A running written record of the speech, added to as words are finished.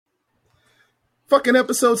Fucking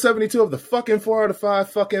episode 72 of the fucking 4 out of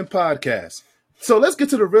 5 fucking podcast. So let's get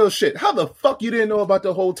to the real shit. How the fuck you didn't know about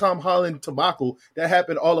the whole Tom Holland debacle that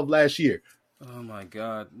happened all of last year? Oh my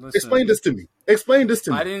God! Listen, explain this to me. Explain this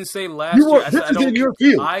to me. I didn't say last year. This is in your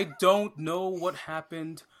field. I don't know what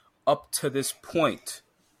happened up to this point.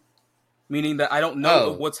 Meaning that I don't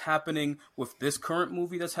know what's happening with this current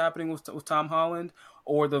movie that's happening with Tom Holland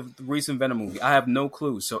or the recent Venom movie. I have no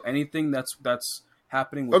clue. So anything that's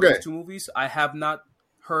happening with those two movies, I have not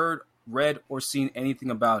heard, read, or seen anything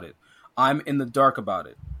about it. I'm in the dark about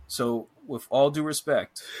it. So with all due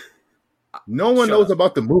respect, no one knows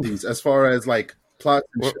about the movies as far as like plot.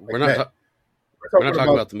 We're not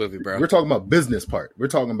talking about the movie, bro. We're talking about business part. We're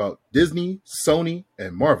talking about Disney, Sony,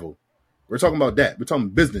 and Marvel. We're talking about that. We're talking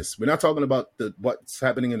business. We're not talking about what's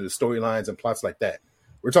happening in the storylines and plots like that.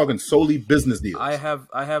 We're talking solely business deals. I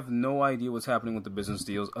have no idea what's happening with the business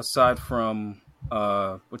deals aside from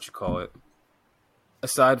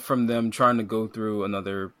aside from them trying to go through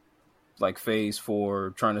another like phase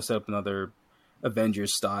 4, trying to set up another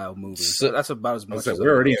Avengers style movie. So that's about as much.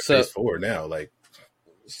 We're already in phase 4 now.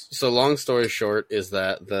 So long story short is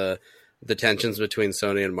that the tensions between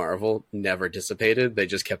Sony and Marvel never dissipated. They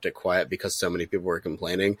just kept it quiet because so many people were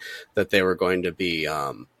complaining that they were going to be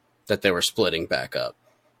that they were splitting back up,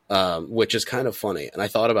 which is kind of funny. And I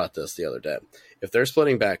thought about this the other day. If they're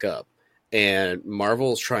splitting back up and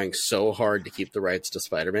Marvel's trying so hard to keep the rights to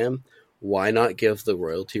Spider-Man, why not give the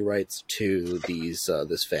royalty rights to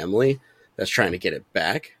this family that's trying to get it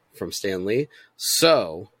back from Stan Lee?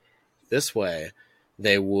 So this way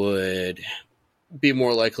they would be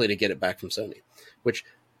more likely to get it back from Sony, which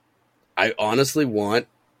I honestly want.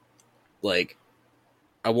 Like,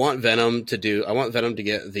 I want Venom to get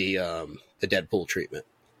the Deadpool treatment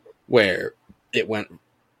where it went.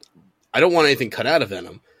 I don't want anything cut out of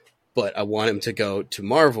Venom, but I want him to go to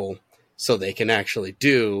Marvel so they can actually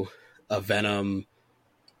do a Venom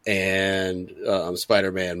and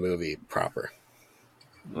Spider-Man movie proper.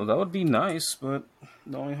 Well, that would be nice, but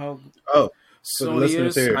knowing how Sony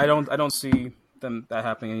is, here, I don't see that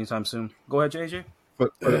happening anytime soon. Go ahead, JJ. For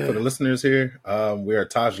the listeners here, we are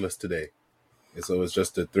Tajless today, and so it's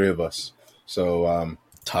just the three of us. So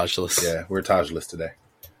Tajless, yeah, we're Tajless today.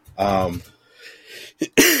 That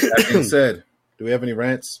being said, do we have any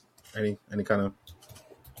rants? Any kind of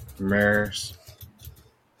mares?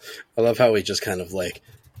 I love how we just kind of like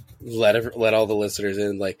let all the listeners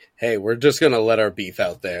in. Like, hey, we're just gonna let our beef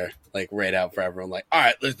out there, like right out for everyone. Like, all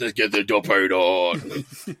right, let's get the debate on.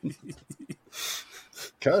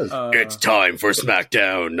 Because it's time for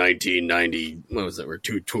SmackDown 1990. What was that? We're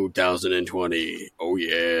 2020. Oh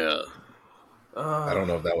yeah. I don't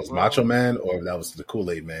know if that was Macho Man or if that was the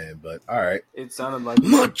Kool-Aid Man, but all right. It sounded like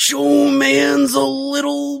Macho Man's a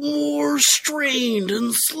little more strained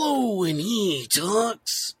and slow when he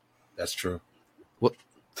talks. That's true. What?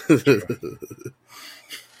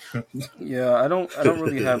 Yeah, I don't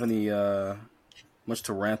really have any much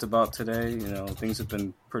to rant about today. You know, things have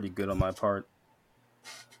been pretty good on my part.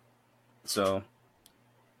 So,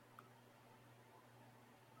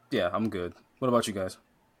 yeah, I'm good. What about you guys?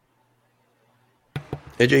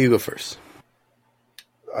 AJ, you go first.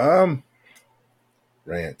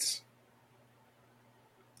 Rants.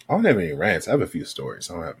 I don't have any rants. I have a few stories.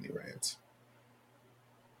 I don't have any rants.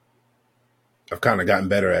 I've kind of gotten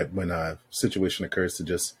better at when a situation occurs to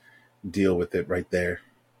just deal with it right there.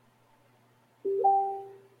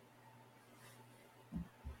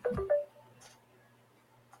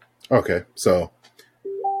 Okay, so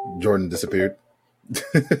Jordan disappeared.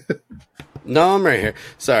 No, I'm right here.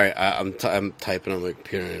 Sorry, I'm typing on my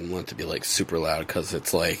computer and want it to be like super loud because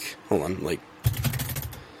it's like, hold on, like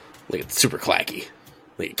it's super clacky,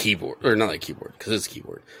 like a keyboard or not like a keyboard because it's a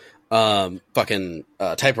keyboard. Fucking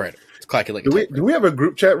typewriter. It's clacky like. Do we have a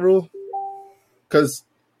group chat rule? Because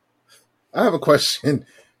I have a question.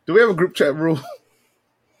 Do we have a group chat rule?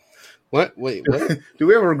 What? Wait, what? Do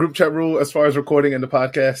we have a group chat rule as far as recording in the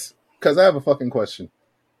podcast? Because I have a fucking question.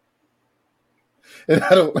 And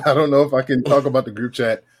I don't know if I can talk about the group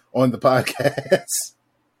chat on the podcast.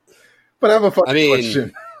 But I have a fucking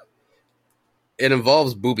question. It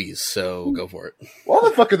involves boobies, so go for it. Why the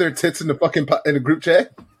fuck are there tits in the group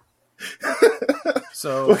chat?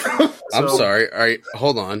 So I'm sorry.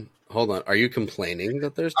 Hold on. Are you complaining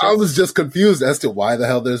that there's tits? I was just confused as to why the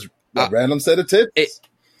hell there's a random set of tits.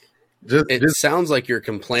 It sounds like you're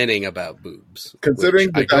complaining about boobs.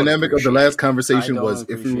 Considering the dynamic of the last conversation was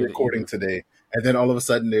if we were recording today, and then all of a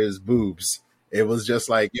sudden there's boobs. It was just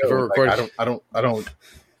like, yo, like, I don't.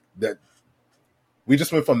 That we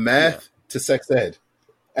just went from math to sex ed,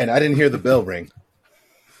 and I didn't hear the bell ring.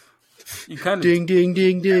 You kind of ding, ding,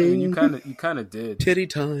 ding, ding. I mean, you kind of did. Titty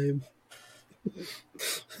time.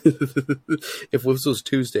 If this was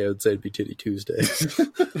Tuesday, I would say it'd be Titty Tuesday.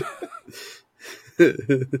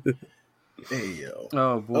 Hey yo.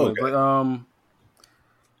 Oh boy, Okay. but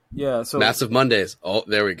yeah. So Massive Mondays. Oh,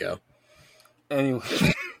 there we go.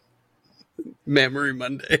 anyway, Memory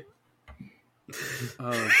Monday.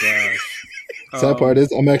 oh gosh. Sad part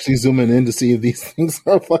is, I'm actually zooming in to see if these things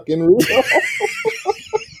are fucking real.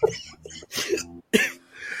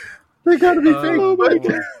 They gotta be fake. Oh, Buddy.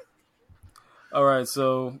 boy. All right,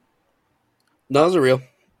 so No, those are real.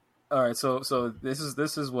 all right, so this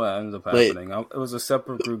is what ended up Wait. happening. It was a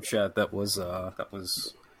separate group chat that was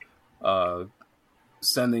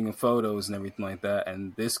sending photos and everything like that,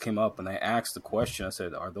 and this came up, and I asked the question. I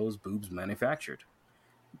said, "Are those boobs manufactured?"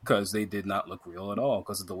 Because they did not look real at all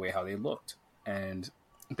because of the way how they looked, and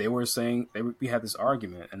they were saying we had this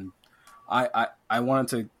argument, and I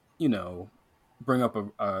wanted to bring up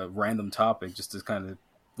a random topic just to kind of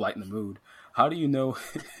lighten the mood. How do you know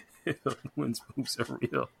if a woman's boobs are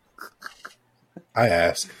real? I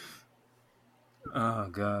ask. Oh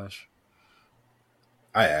gosh.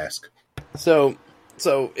 I ask. So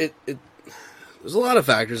it there's a lot of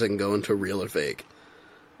factors that can go into real or fake.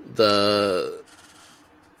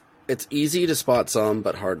 It's easy to spot some,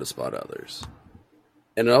 but hard to spot others.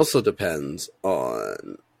 And it also depends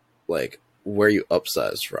on like where you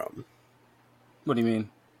upsize from. What do you mean?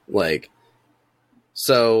 Like,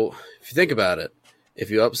 so if you think about it, if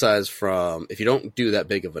you don't do that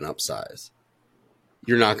big of an upsize,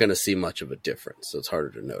 you're not going to see much of a difference. So it's harder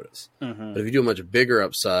to notice. Mm-hmm. But if you do a much bigger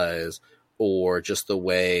upsize, or just the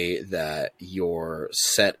way that your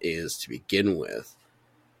set is to begin with,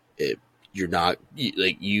 you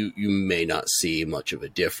may not see much of a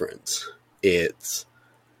difference. So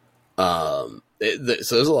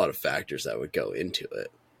there's a lot of factors that would go into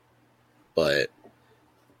it, but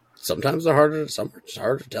sometimes some are just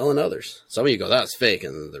harder to tell than others. Some of you go, that's fake,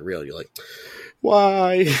 and they're real. You're like,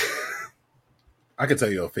 why? I can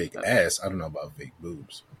tell you a fake ass. I don't know about fake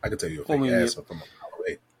boobs. I can tell you a fake ass from a mile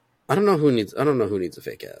away. I don't know who needs a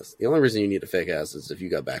fake ass. The only reason you need a fake ass is if you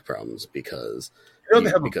got back problems because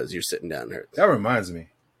you're sitting down there. That reminds me.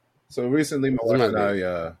 So recently, my wife and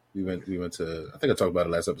I, we went to, I think I talked about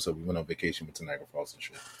it last episode. We went on vacation with Niagara Falls and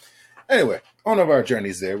shit. Anyway, on one of our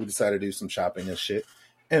journeys there, we decided to do some shopping and shit.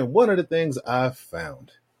 And one of the things I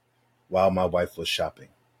found while my wife was shopping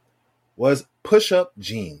was push-up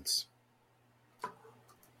jeans.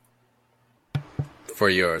 For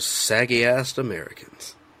your saggy-assed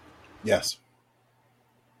Americans. Yes.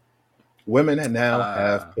 Women now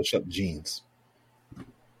have push-up jeans.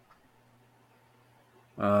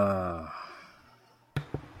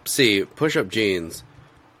 See, push-up jeans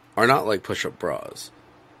are not like push-up bras.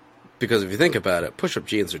 Because if you think about it, push-up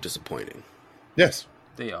jeans are disappointing. Yes.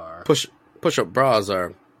 They are. Push-up bras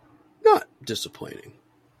are not disappointing.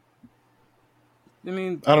 I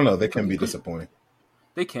mean, I don't know. They can be disappointing.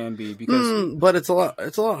 They can be because, but it's a lot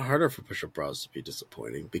harder for push-up bras to be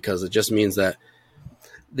disappointing because it just means that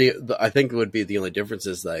I think it would be the only difference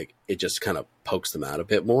is like it just kind of pokes them out a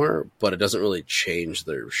bit more, but it doesn't really change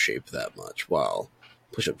their shape that much. While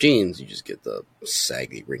push-up jeans, you just get the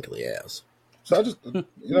saggy, wrinkly ass. So I just, you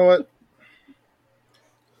know what?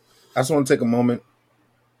 I just want to take a moment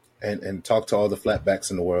and talk to all the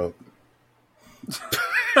flatbacks in the world.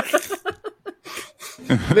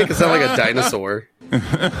 You make it sound like a dinosaur.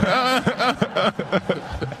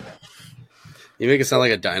 You make it sound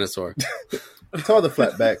like a dinosaur. To all the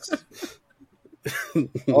flatbacks,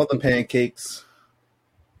 all the pancakes,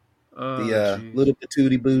 the little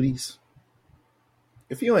patootie booties.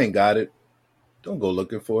 If you ain't got it, don't go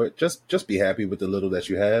looking for it. Just be happy with the little that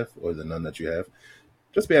you have, or the none that you have.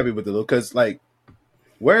 Just be happy with the little, because like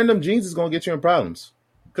wearing them jeans is gonna get you in problems.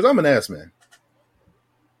 Because I'm an ass man,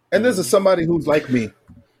 and this is somebody who's like me,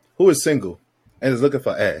 who is single and is looking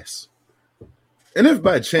for ass. And if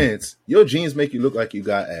by chance your jeans make you look like you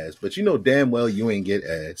got ass, but you know damn well you ain't get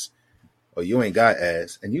ass, or you ain't got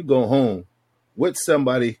ass, and you go home with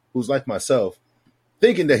somebody who's like myself,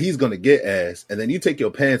 thinking that he's gonna get ass, and then you take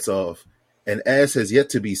your pants off, and ass has yet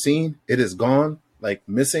to be seen. It is gone, like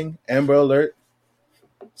missing. Amber Alert.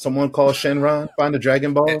 Someone call Shenron. Find the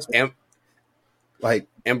Dragon Balls. Like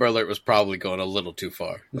Amber Alert was probably going a little too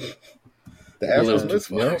far. The ass was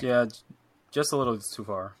missing. Yeah, just a little too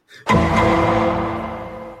far.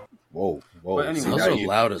 Whoa. But anyway, those are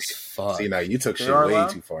loud as fuck. See, now you took They shit are way loud?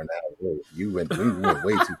 too far now. Whoa, we went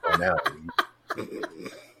way too far now.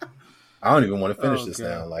 I don't even want to finish this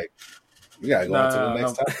now. Like, we gotta go on to the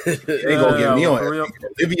next topic. They ain't gonna get me on for real.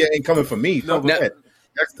 Olivia ain't coming for me. No, Fuck that.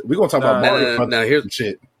 We're gonna talk about Mario now here's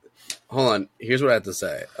shit. hold on. Here's what I have to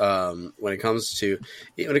say. When it comes to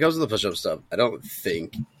the push-up stuff, I don't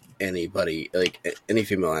think anybody, like any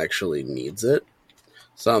female, actually needs it.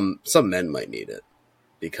 Some men might need it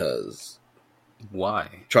because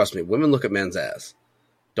why? Trust me, women look at men's ass.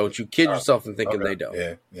 Don't you kid yourself in thinking they don't?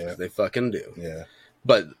 Yeah. They fucking do. Yeah.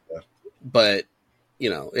 But you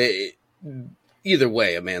know, either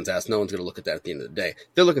way, a man's ass, no one's gonna look at that at the end of the day.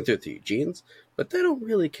 They're looking through your jeans, but they don't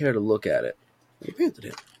really care to look at it. You pants it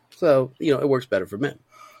in. So, you know, it works better for men.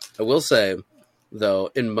 I will say,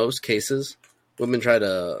 though, in most cases, women try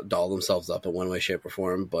to doll themselves up in one way, shape, or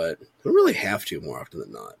form, but they really have to more often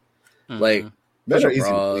than not. Mm-hmm. Like, men are easy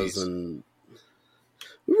bras and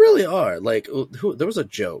we really are. Like, there was a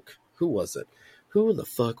joke. Who was it? Who the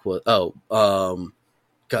fuck was?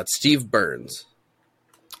 God, Steve Burns.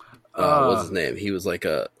 What was his name? He was like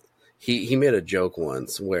he made a joke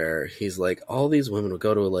once where he's like, all these women would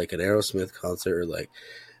go to like an Aerosmith concert or like,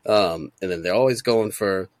 and then they're always going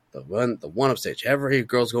for the one upstage. Every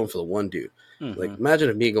girl's going for the one dude. Mm-hmm. Like, imagine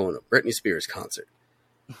if me going to Britney Spears concert,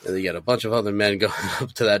 and then you got a bunch of other men going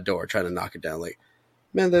up to that door trying to knock it down. Like,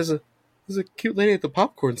 man, there's a cute lady at the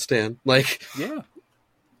popcorn stand. Like, yeah,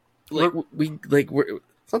 like we're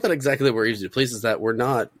it's not that exactly that we're easy to please. Is that we're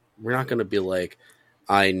not going to be like,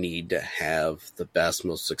 I need to have the best,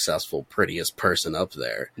 most successful, prettiest person up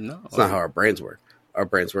there. No, it's not how our brains work. Our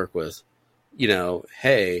brains work with, you know,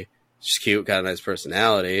 hey, she's cute, got a nice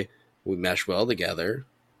personality, we mesh well together.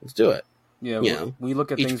 Let's do it. Yeah, we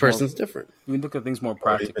look at each things person's different. We look at things more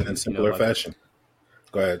practically, in simpler fashion.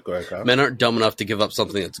 Go ahead, Kyle. Men aren't dumb enough to give up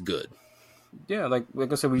something that's good. Yeah, like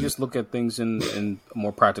I said, we just look at things in a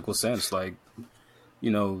more practical sense. Like, you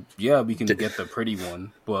know, yeah, we can get the pretty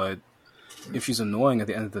one, but if she's annoying at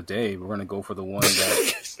the end of the day, we're gonna go for the one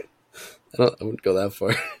that. I wouldn't go that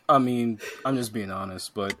far. I mean, I'm just being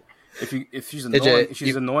honest, but if she's annoying,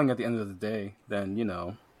 annoying at the end of the day, then you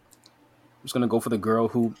know, I'm just gonna go for the girl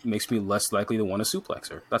who makes me less likely to want to suplex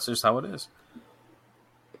her. That's just how it is.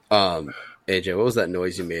 AJ, what was that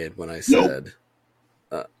noise you made when I said,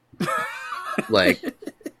 like,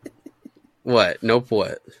 what? Nope.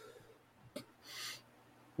 What?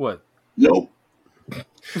 What? Nope.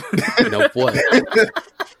 Nope. What?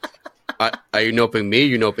 Are you noping me? Or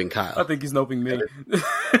you noping Kyle? I think he's noping me.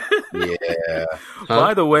 Yeah. Huh?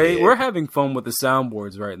 By the way, we're having fun with the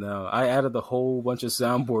soundboards right now. I added a whole bunch of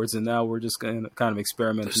soundboards, and now we're just kind of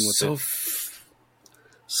experimenting with it.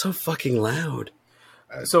 So fucking loud.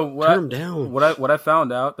 So turn them down. What I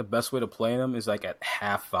found out, the best way to play them is like at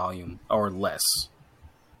half volume or less,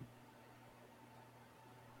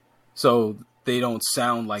 so they don't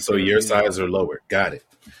sound like. So your sides are lower. Got it.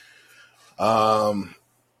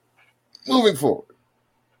 Moving forward.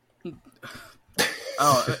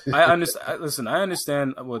 I understand. Listen, I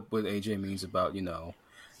understand what AJ means about, you know,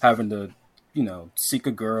 having to, you know, seek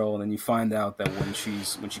a girl and then you find out that when she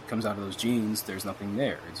comes out of those jeans, there's nothing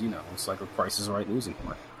there. It's, you know, it's like a Price is Right losing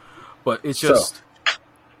point. But it's just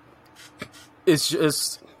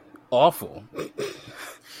awful.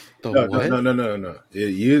 No.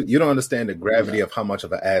 You don't understand the gravity of how much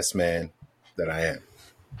of an ass man that I am.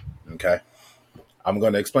 Okay? I'm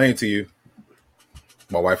going to explain to you.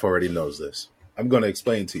 My wife already knows this. I'm going to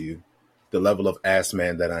explain to you the level of ass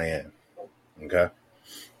man that I am. Okay?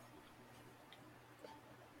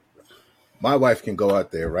 My wife can go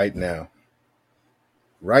out there right now,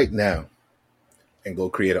 and go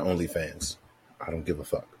create an OnlyFans. I don't give a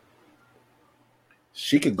fuck.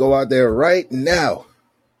 She could go out there right now,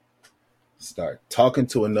 start talking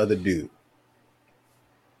to another dude.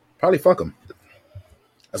 Probably fuck him.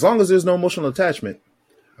 As long as there's no emotional attachment,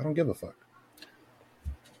 I don't give a fuck.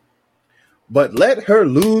 But let her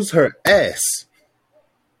lose her ass.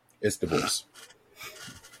 It's divorce.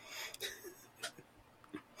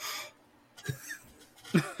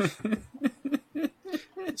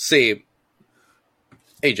 See,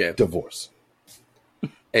 AJ. Divorce.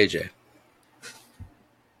 AJ.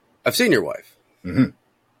 I've seen your wife. Mm-hmm.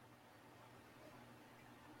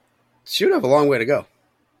 She would have a long way to go.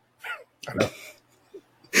 I know.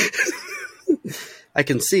 I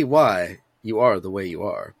can see why you are the way you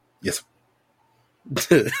are. Yes.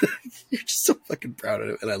 You're just so fucking proud of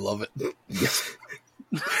it, and I love it. Yes.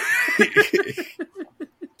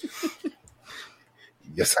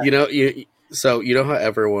 Yes. You know, you know how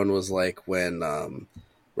everyone was like when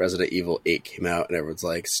Resident Evil 8 came out, and everyone's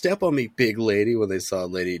like, "Step on me, big lady," when they saw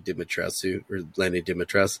Lady Dimitrescu or Lady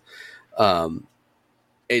Dimitres.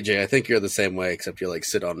 AJ, I think you're the same way, except you're like,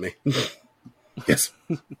 "Sit on me." Yes.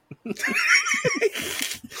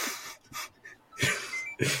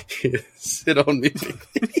 Sit on me.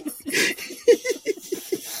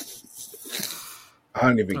 I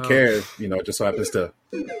don't even care. You know, it just so happens to.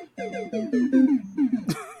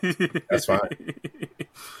 That's fine.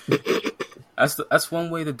 That's one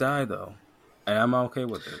way to die, though, and I'm okay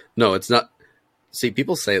with it. No, it's not. See,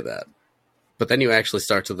 people say that, but then you actually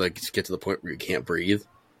start to get to the point where you can't breathe.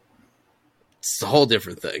 It's a whole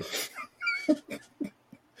different thing.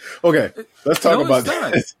 Okay, let's talk about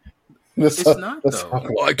that. It's not though.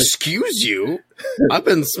 Well, excuse you. I've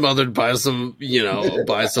been smothered by some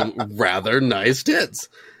rather nice tits.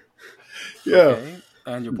 Yeah. Okay.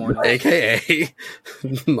 And your point, AKA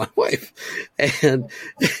my wife. And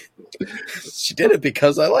she did it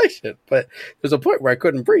because I liked it. But there's a point where I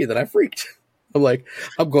couldn't breathe and I freaked. I'm like,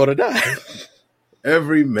 I'm going to die.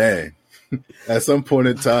 Every man, at some point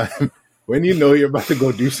in time, when you know you're about to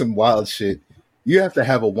go do some wild shit, you have to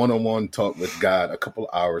have a one-on-one talk with God a couple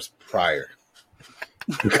hours prior.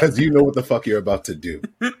 Because you know what the fuck you're about to do.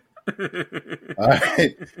 All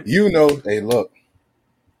right? You know, hey, look.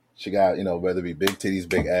 She got, you know, whether it be big titties,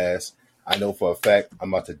 big ass. I know for a fact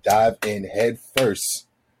I'm about to dive in head first,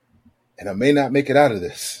 and I may not make it out of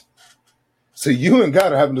this. So you and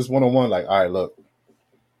God are having this one-on-one, like, all right, look.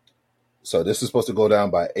 So this is supposed to go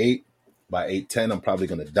down by 8. By 8:10, I'm probably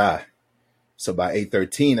going to die. So by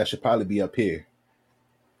 8:13, I should probably be up here.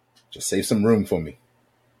 Just save some room for me.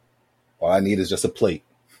 All I need is just a plate.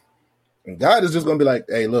 And God is just going to be like,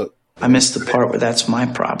 hey, look. I missed the part where that's my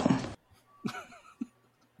problem.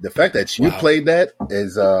 The fact that you played that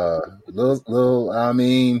is little. I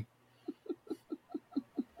mean,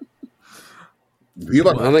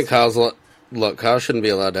 I think Kyle shouldn't be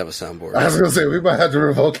allowed to have a soundboard. I was gonna say we might have to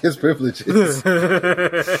revoke his privileges.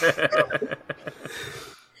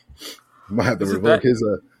 Might have to revoke his.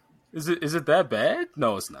 Is it that bad?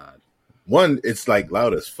 No, it's not. One, it's like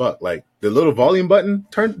loud as fuck. Like the little volume button,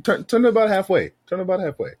 turn it about halfway. Turn it about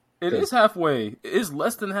halfway. It is halfway. It is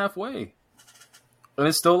less than halfway. And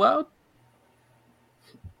it's still loud?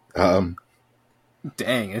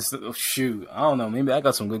 Dang, shoot. I don't know. Maybe I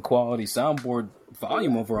got some good quality soundboard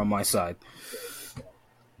volume over on my side.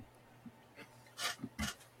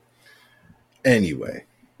 Anyway.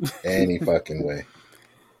 Any fucking way.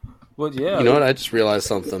 But yeah. You know what? I just realized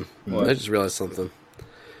something. What?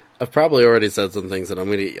 I've probably already said some things that I'm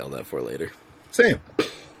going to get yelled at for later. Same.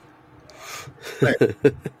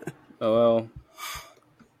 Oh, well.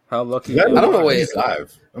 How lucky! I don't know. Wait,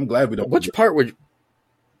 live. I'm glad we don't. What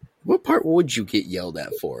part would you get yelled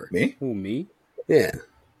at for? Me? Who, me? Yeah.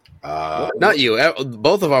 Not you.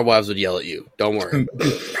 Both of our wives would yell at you. Don't worry.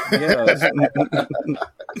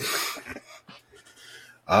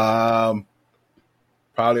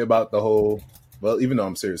 Probably about the whole. Well, even though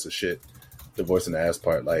I'm serious as shit, divorce and the ass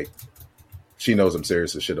part. Like, she knows I'm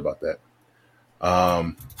serious as shit about that.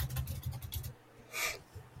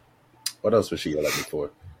 What else would she yell at me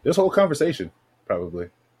for? This whole conversation, probably.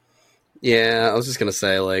 Yeah, I was just going to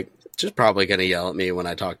say, like, she's probably going to yell at me when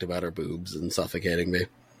I talked about her boobs and suffocating me.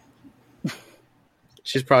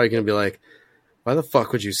 She's probably going to be like, why the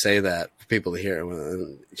fuck would you say that for people to hear?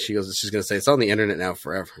 And she's going to say, it's on the internet now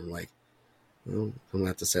forever. I'm like, well, I'm going to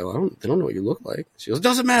have to say, well, they don't know what you look like. She goes, it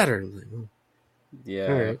doesn't matter. I'm like, oh. Yeah.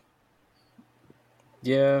 All right.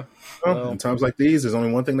 Yeah. Well, in times like these, there's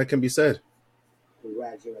only one thing that can be said.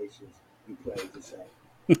 Congratulations. You played the same.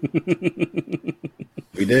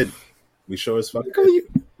 We did. We sure as fuck.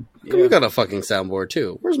 You got a fucking soundboard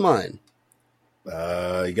too. Where's mine?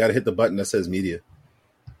 You got to hit the button that says media.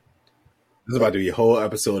 This is about to be a whole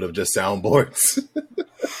episode of just soundboards.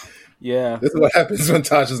 Yeah. This is what happens when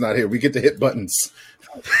Tasha's not here. We get to hit buttons.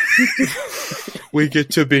 We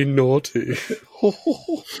get to be naughty.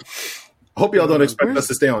 Hope y'all don't expect us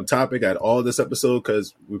to stay on topic at all this episode,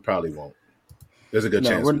 because we probably won't. There's a good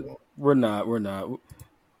chance we won't. We're not.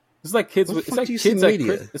 It's like kids. It's like kids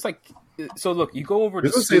media? It's like, so look, you go over.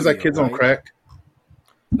 This is like kids on crack.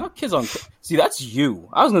 Not kids on. See, that's you.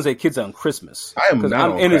 I was gonna say kids on Christmas. I am not.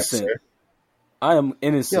 I'm on innocent. Crack, I am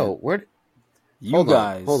innocent. Yo, where? Hold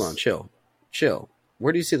on, chill.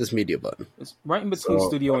 Where do you see this media button? It's right in between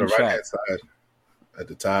studio and chat. Right-hand side, at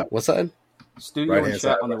the top. What side? Studio and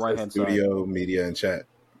chat on the right hand side. Studio, media, and chat.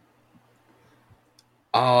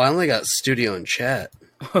 Oh, I only got studio and chat.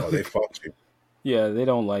 Oh, they fucked you. Yeah, they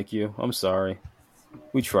don't like you. I'm sorry.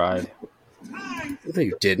 We tried. No,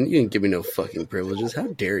 you didn't. You didn't give me no fucking privileges. How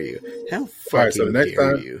dare you? How fucking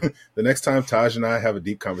dare you? The next time Taj and I have a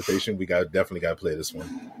deep conversation, we definitely got to play this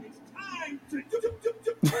one.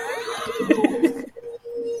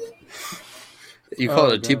 You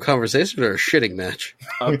call it a deep conversation or a shitting match?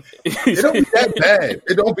 It don't be that bad.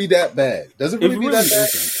 It don't be that bad. Does it really be that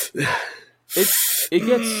bad?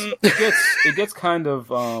 It gets kind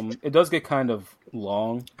of it does get kind of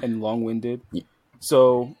long and long-winded.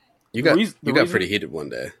 So you got pretty heated one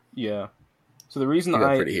day. Yeah. So the reason you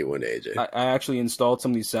got pretty heated one day, AJ. I actually installed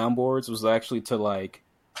some of these soundboards was actually to like,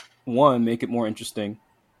 one, make it more interesting,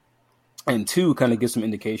 and two, kind of give some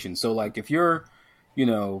indication. So like if you're,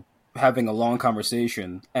 having a long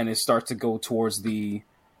conversation and it starts to go towards the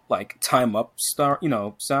like time up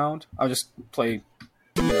sound, I'll just play,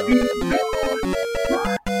 and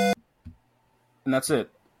that's it,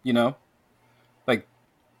 like,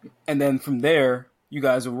 and then from there you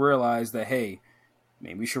guys will realize that, hey,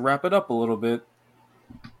 maybe we should wrap it up a little bit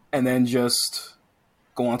and then just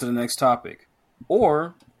go on to the next topic.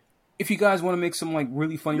 Or if you guys want to make some like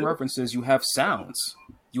really funny references, you have sounds.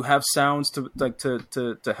 You have sounds to like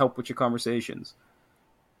to help with your conversations.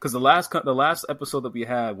 Because the last episode that we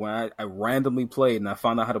had, when I randomly played and I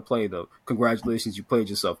found out how to play the "Congratulations, you played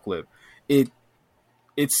yourself" clip, it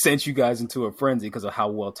sent you guys into a frenzy because of how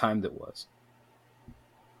well timed it was.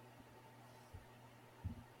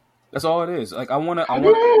 That's all it is. Like all I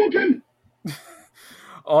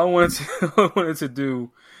wanted to do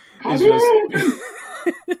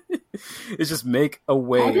is just make a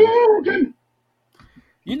way.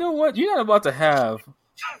 You know what? You're not about to have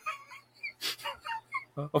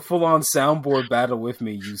a full-on soundboard battle with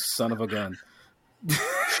me, you son of a gun.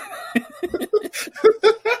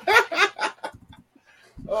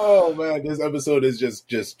 Oh man, this episode is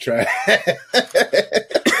just trash.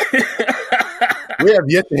 We have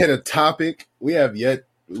yet to hit a topic. We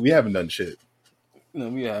haven't done shit. No,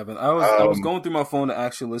 we haven't. I was going through my phone to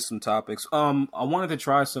actually list some topics. I wanted to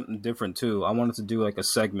try something different too. I wanted to do like a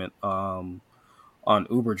segment on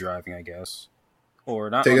Uber driving, I guess,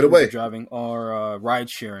 or not. Take it Uber away. Driving or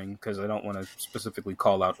ride sharing, because I don't want to specifically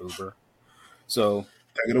call out Uber. So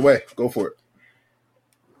take it away. Go for it.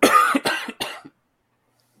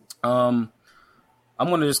 I'm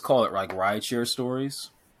gonna just call it like rideshare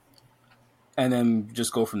stories, and then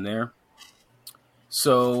just go from there.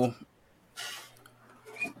 So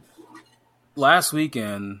last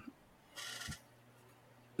weekend,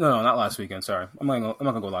 no, not last weekend. Sorry, I'm not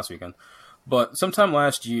gonna go last weekend, but sometime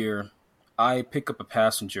last year, I pick up a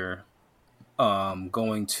passenger,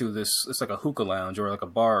 going to this. It's like a hookah lounge or like a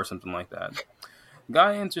bar or something like that.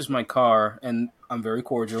 Guy enters my car, and I'm very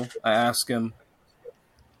cordial. I ask him,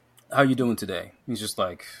 "How you doing today?" He's just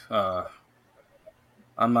like,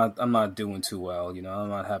 I'm not doing too well, I'm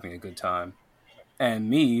not having a good time. And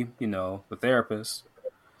me, the therapist,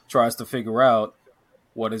 tries to figure out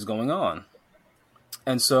what is going on.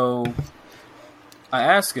 And so I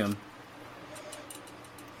ask him,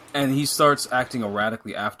 and he starts acting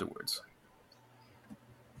erratically afterwards.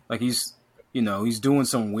 Like he's doing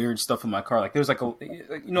some weird stuff in my car. Like there's like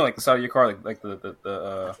like the side of your car, like the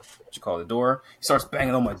what you call it, the door. He starts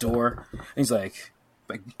banging on my door, and he's like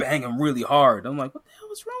banging really hard. I'm like, what the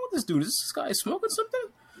hell is wrong with this dude? Is this guy smoking something?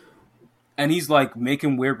 And he's like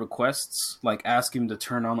making weird requests, like asking him to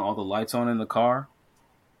turn on all the lights on in the car.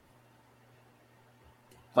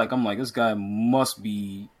 Like I'm like, this guy must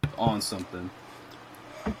be on something.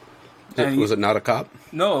 Was it not a cop?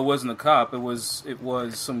 No, it wasn't a cop. It was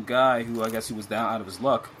some guy who I guess he was down out of his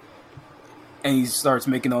luck, and he starts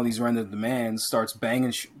making all these random demands. Starts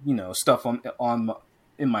banging, stuff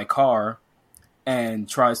in my car, and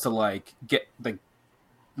tries to like get like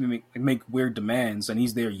make weird demands. And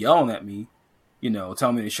he's there yelling at me,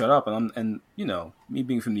 telling me to shut up. And me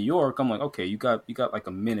being from New York, I'm like, okay, you got like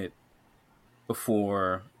a minute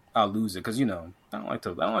before I'll lose it, because I don't like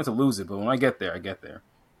to lose it, but when I get there, I get there.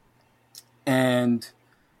 And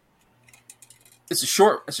it's a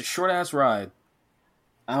short ass ride.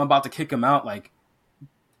 I'm about to kick him out like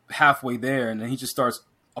halfway there, and then he just starts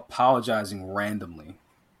apologizing randomly.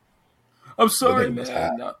 I'm sorry,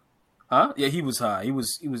 man. Huh? Yeah, he was high. He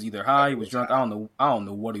was either high, he was drunk. I don't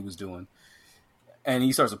know what he was doing. And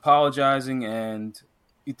he starts apologizing, and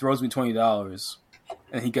he throws me $20,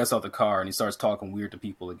 and he gets out the car and he starts talking weird to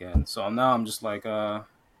people again. So now I'm just like,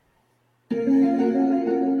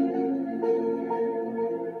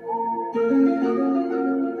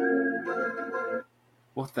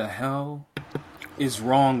 what the hell is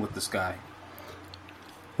wrong with this guy?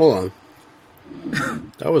 Hold on.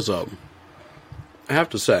 That was I have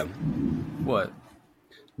to say. What?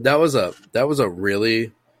 That was a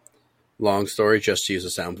really long story just to use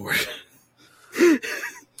a soundboard.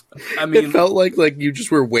 I mean, it felt like you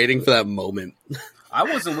just were waiting for that moment. I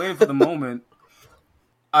wasn't waiting for the moment.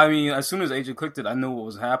 I mean, as soon as AJ clicked it, I knew what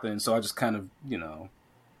was happening, so I just kind of,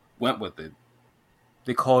 went with it.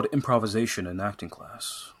 They called improvisation in acting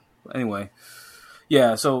class. But anyway,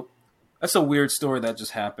 yeah, so that's a weird story that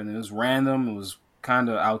just happened. It was random. It was kind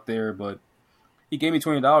of out there, but he gave me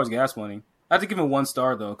 $20 gas money. I had to give him 1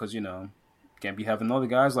 star, though, because, Can't be having other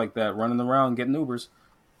guys like that running around getting Ubers.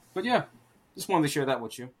 But yeah, just wanted to share that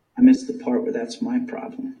with you. I missed the part where that's my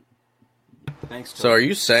problem. Thanks, Joe. So are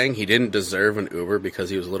you saying he didn't deserve an Uber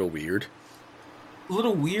because he was a little weird? A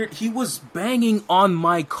little weird. He was banging on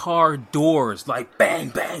my car doors, like bang,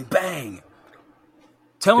 bang, bang.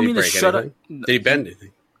 Telling me to shut up. Did he bend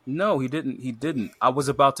anything? No, he didn't. I was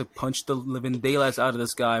about to punch the living daylights out of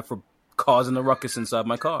this guy for causing a ruckus inside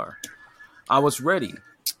my car. I was ready.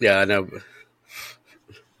 Yeah, I know.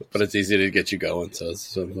 But it's easy to get you going, so it's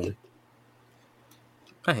so funny.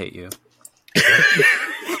 I hate you.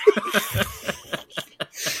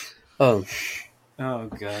 Oh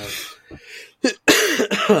God.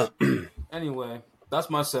 Anyway, that's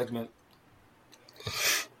my segment.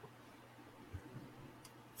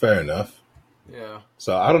 Fair enough. Yeah.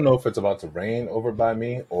 So I don't know if it's about to rain over by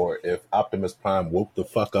me or if Optimus Prime woke the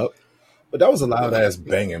fuck up, but that was a loud ass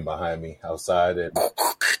banging behind me outside. And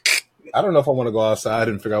I don't know if I want to go outside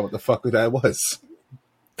and figure out what the fuck that was.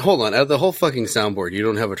 Hold on, out of the whole fucking soundboard, you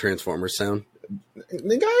don't have a Transformers sound?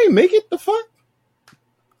 Nigga, I ain't make it the fuck.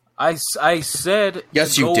 I said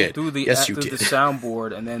yes, you did. Through the, yes, you through did. the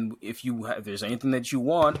soundboard, and then if there's anything that you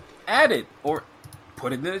want, add it or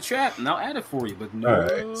put it in the chat, and I'll add it for you. But no. All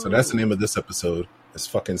right, so that's the name of this episode. It's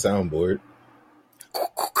fucking Soundboard.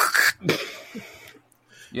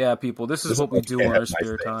 Yeah, people, this is what we do in our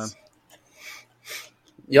spare time.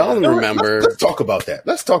 Y'all remember? Let's talk about that.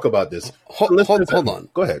 Let's talk about this. Hold on.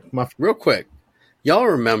 Go ahead. Real quick. Y'all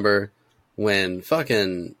remember when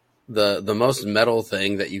fucking the most metal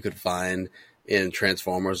thing that you could find in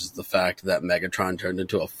Transformers is the fact that Megatron turned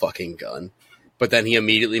into a fucking gun, but then he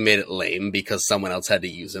immediately made it lame because someone else had to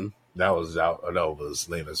use him. That was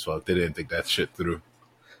lame as fuck. They didn't think that shit through.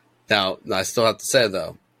 Now, I still have to say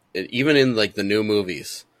though, even in like the new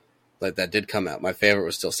movies, like that did come out, my favorite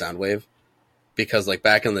was still Soundwave, because like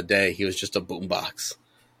back in the day, he was just a boombox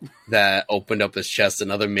that opened up his chest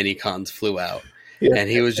and other mini-cons flew out, and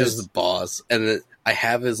he was just the boss. And I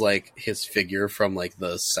have his figure from like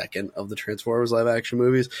the second of the Transformers live action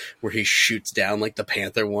movies where he shoots down like the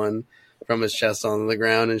Panther one from his chest on the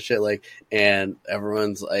ground and shit, like, and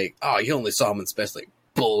everyone's like, oh, you only saw him in space. Like,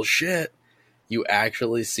 bullshit. You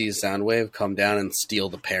actually see Soundwave come down and steal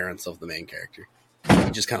the parents of the main character.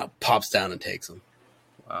 He just kind of pops down and takes them.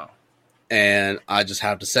 Wow. And I just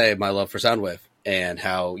have to say my love for Soundwave and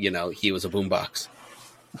how, he was a boombox.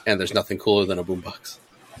 And there's nothing cooler than a boombox.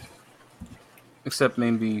 Except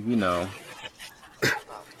maybe, an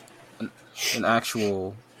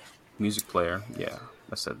actual music player. Yeah,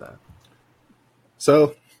 I said that.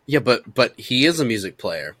 So yeah, but he is a music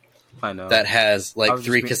player. I know that has like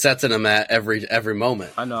 3 cassettes in him at every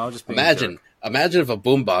moment. I know. I'll just imagine if a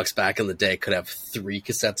boombox back in the day could have 3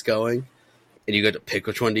 cassettes going, and you got to pick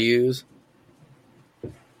which one to use.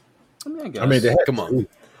 I guess. Come on.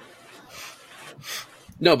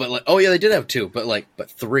 No, but they did have 2, but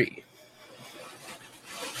 3.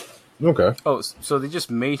 Okay. Oh, so they just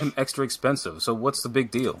made him extra expensive. So what's the big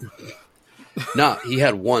deal? Nah, he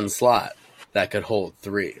had 1 slot that could hold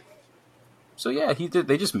 3. So yeah, he did.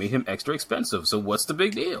 They just made him extra expensive. So what's the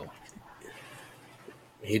big deal?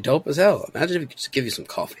 He dope as hell. Imagine if he could just give you some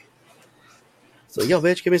coffee. So, yo,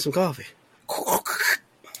 bitch, give me some coffee.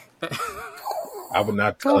 I would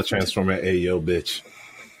not tell a Transformer, hey, yo, bitch.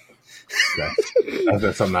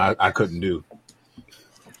 That's something I couldn't do.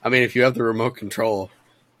 I mean, if you have the remote control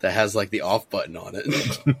that has like the off button on it.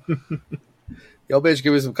 Yo, bitch,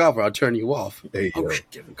 give me some coffee. I'll turn you off. Hey, oh,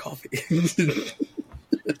 shit, give him coffee.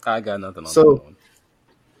 I got nothing on that one.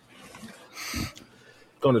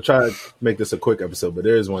 Going to try to make this a quick episode, but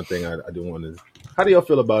there is one thing I do want to. How do y'all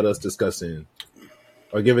feel about us discussing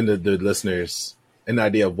or giving the listeners an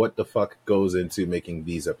idea of what the fuck goes into making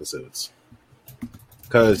these episodes?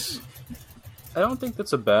 Because I don't think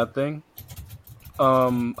that's a bad thing.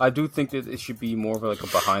 I do think that it should be more of like a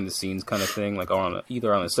behind the scenes kind of thing, like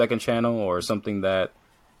either on the second channel or something that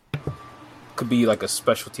could be like a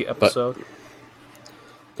specialty episode. But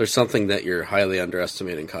there's something that you're highly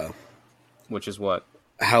underestimating, Kyle. Which is what?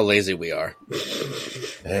 How lazy we are.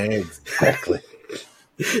 Exactly.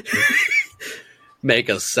 Make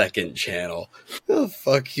a second channel. Oh,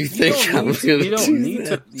 fuck you think I'm going to do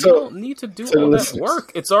that? You don't need to do all that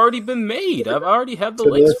work. It's already been made. I've already had the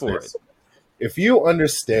links for it. If you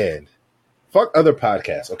understand, fuck other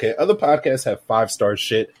podcasts, okay? Other podcasts have 5-star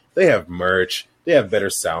shit. They have merch. They have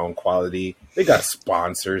better sound quality. They got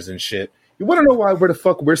sponsors and shit. You want to know why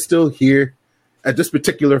we're still here at this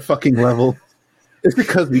particular fucking level? It's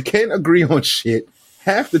because we can't agree on shit.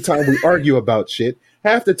 Half the time we argue about shit.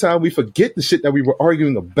 Half the time we forget the shit that we were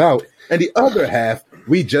arguing about. And the other half,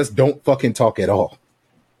 we just don't fucking talk at all.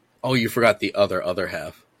 Oh, you forgot the other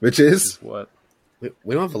half. Which is what?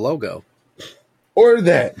 We don't have a logo. Or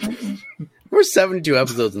that. We're 72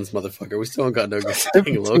 episodes in this motherfucker. We still don't got no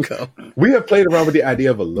good logo. We have played around with the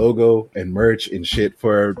idea of a logo and merch and shit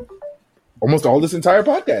for almost all this entire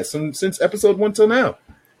podcast since episode 1 till now.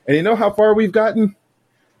 And you know how far we've gotten?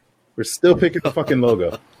 We're still picking the fucking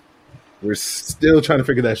logo. We're still trying to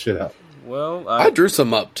figure that shit out. Well, I drew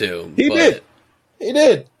some up too. He did.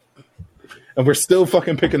 And we're still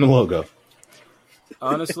fucking picking the logo.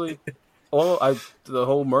 Honestly, the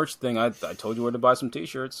whole merch thing, I told you where to buy some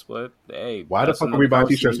t-shirts, but hey. Why the fuck are we buying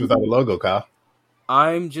t-shirts without a logo, Kyle?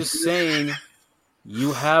 I'm just saying,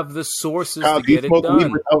 you have the sources Kyle, to get it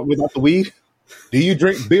done. Weed without the weed? Do you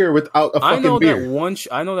drink beer without a fucking beer?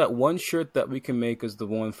 I know that one shirt that we can make is the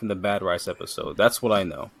one from the Bad Rice episode. That's what I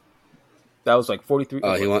know. That was like 43.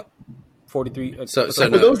 Oh, 43. So for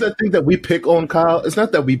those that think that we pick on Kyle, it's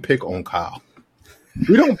not that we pick on Kyle.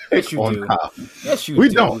 We don't pick on Kyle. Yes, you do. We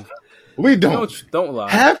don't. We don't. Don't lie.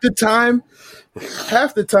 Half the time,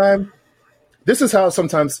 this is how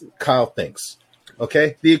sometimes Kyle thinks.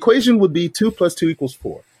 Okay? The equation would be 2 + 2 =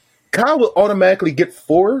 4. Kyle will automatically get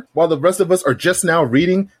 4 while the rest of us are just now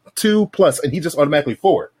reading 2 plus, and he just automatically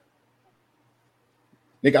 4.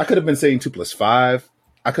 Nigga, I could have been saying 2 + 5.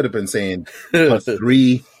 I could have been saying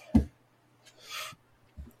 +3.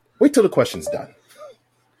 Wait till the question's done.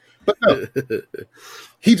 But no,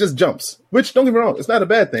 he just jumps, which, don't get me wrong, it's not a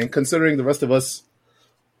bad thing considering the rest of us,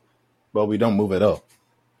 well, we don't move at all.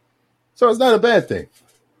 So it's not a bad thing.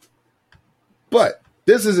 But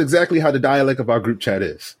this is exactly how the dialect of our group chat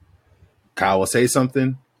is. Kyle will say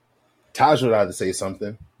something, Taj would either say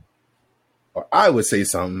something, or I would say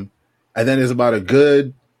something, and then there's about a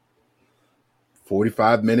good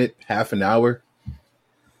 45-minute, half an hour,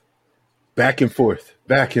 back and forth.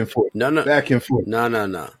 No. Back and forth. No.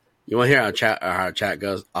 You want to hear how our chat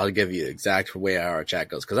goes? I'll give you the exact way how our chat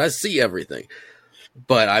goes because I see everything,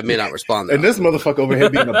 but I may not respond. And this motherfucker over here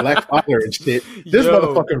being a black father and shit. This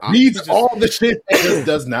motherfucker reads all the shit and just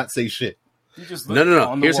does not say shit.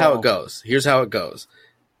 No. Here's how it goes.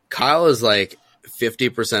 Kyle is like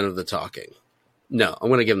 50% of the talking. No, I'm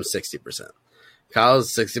going to give him 60%. Kyle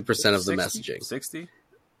is 60% of the messaging. 60?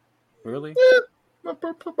 Really? Yeah,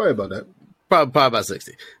 probably about that. Probably about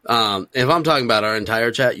 60. If I'm talking about our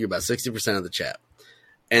entire chat, you're about 60% of the chat.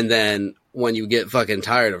 And then when you get fucking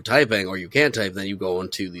tired of typing or you can't type, then you go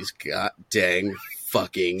into these god dang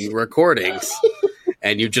fucking recordings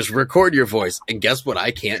and you just record your voice. And guess what?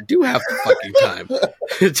 I can't do half the fucking time.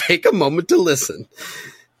 Take a moment to listen.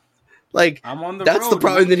 Like, I'm on that's the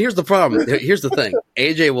problem. And then here's the problem. Here's the thing.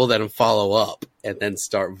 AJ will then follow up and then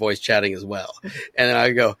start voice chatting as well. And then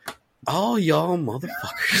I go, oh, y'all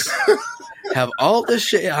motherfuckers have all this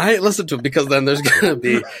shit. I ain't listened to it because then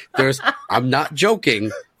I'm not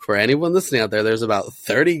joking for anyone listening out there. There's about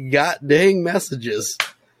 30 goddamn messages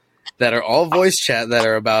that are all voice chat that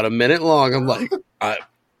are about a minute long. I'm like,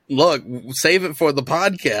 look, save it for the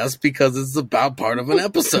podcast because it's about part of an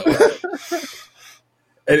episode.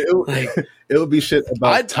 And it would be shit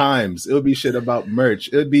about times. It would be shit about merch.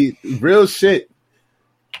 It would be real shit.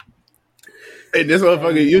 And this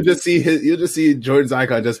motherfucker, you just see Jordan's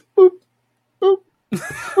icon just boop, boop,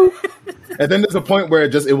 boop. And then there's a point where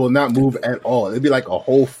it will not move at all. It'd be like a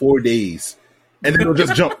whole 4 days. And then it'll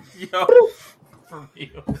just jump. Yo, for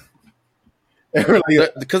real.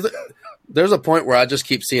 Because there's a point where I just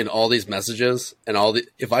keep seeing all these messages and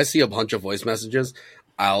if I see a bunch of voice messages,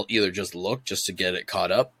 I'll either just look just to get it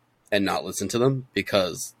caught up and not listen to them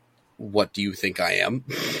because what do you think I am?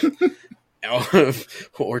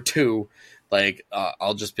 Or two, like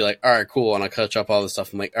I'll just be like, all right, cool, and I'll catch up all this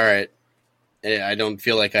stuff. I'm like, all right, I don't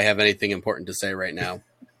feel like I have anything important to say right now.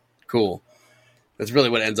 Cool. That's really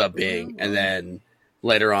what it ends up being. And then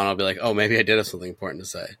later on, I'll be like, oh, maybe I did have something important to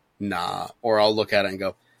say. Nah. Or I'll look at it and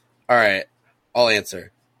go, all right, I'll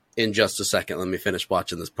answer in just a second. Let me finish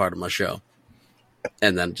watching this part of my show.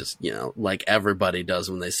 And then just, like everybody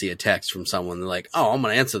does when they see a text from someone, they're like, oh, I'm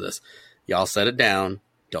going to answer this. Y'all set it down.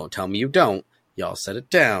 Don't tell me you don't. Y'all set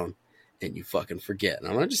it down. And you fucking forget. And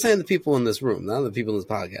I'm not just saying the people in this room, not the people in this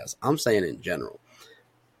podcast. I'm saying in general.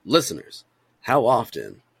 Listeners, how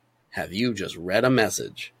often have you just read a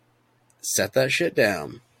message, set that shit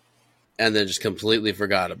down, and then just completely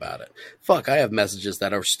forgot about it? Fuck, I have messages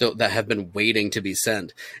that have been waiting to be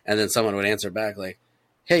sent. And then someone would answer back like,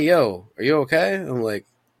 hey, yo, are you okay? I'm like,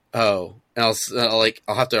 oh. And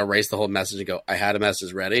I'll have to erase the whole message and go, I had a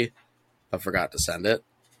message ready, but forgot to send it.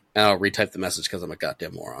 And I'll retype the message because I'm a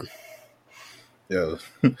goddamn moron. Yo,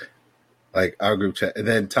 like our group chat. And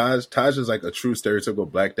then Taj is like a true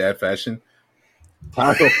stereotypical black dad fashion.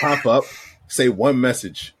 Taj will pop up, say one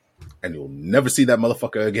message, and you'll never see that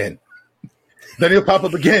motherfucker again. Then he'll pop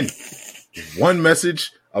up again. One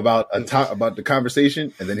message about the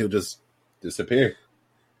conversation, and then he'll just disappear.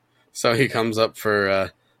 So he comes up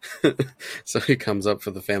for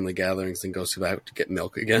the family gatherings and goes back to get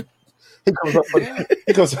milk again.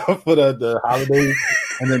 He goes up for the holidays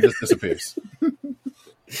and then just disappears.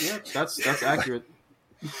 Yeah, that's accurate.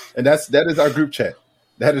 And that is our group chat.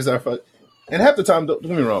 That is our and half the time, don't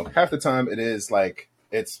get me wrong, half the time it is like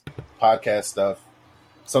it's podcast stuff.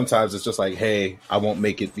 Sometimes it's just like, hey, I won't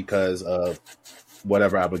make it because of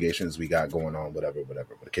whatever obligations we got going on, whatever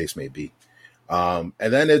the case may be. And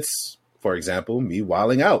then it's, for example, me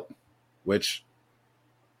wilding out, which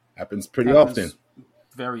happens pretty often.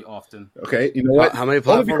 Very often. Okay, you know what? How many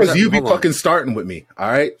platforms? Only because you be fucking starting with me,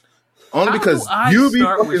 all right? Only because you be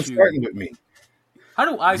fucking starting with me. How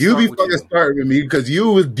do I? You be fucking starting with me because you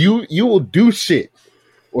will do shit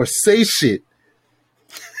or say shit,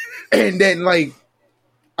 and then like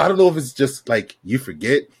I don't know if it's just like you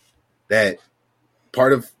forget that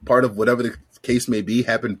part of whatever the case may be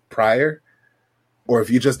happened prior, or if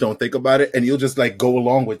you just don't think about it and you'll just like go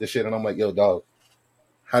along with the shit, and I'm like, yo, dog,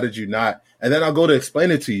 how did you not? And then I'll go to explain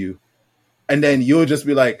it to you, and then you'll just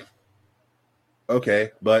be like,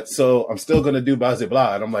 okay, but so I'm still gonna do blah blah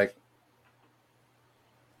blah, and I'm like,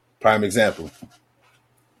 prime example,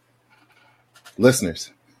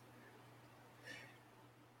 listeners.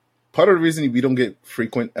 Part of the reason we don't get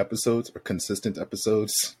frequent episodes or consistent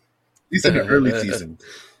episodes, at least in the early season,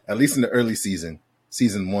 at least in the early season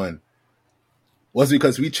 1, was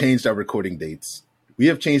because we changed our recording dates. We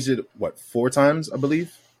have changed it, 4 times, I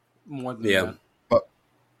believe? More than that.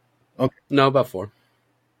 Okay. No, about 4.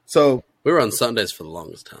 So we were on Sundays for the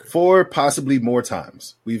longest time. 4, possibly more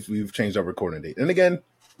times. We've changed our recording date. And again,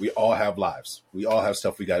 we all have lives. We all have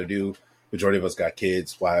stuff we got to do. Majority of us got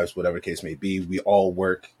kids, wives, whatever the case may be. We all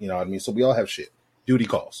work, you know what I mean? So we all have shit. Duty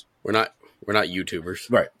calls. We're not YouTubers.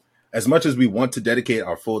 Right. As much as we want to dedicate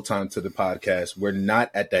our full time to the podcast, we're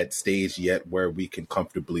not at that stage yet where we can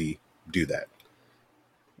comfortably do that.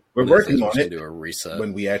 We're working on it. Do a reset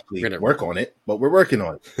when we actually work on it, but we're working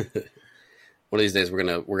on it. One of these days we're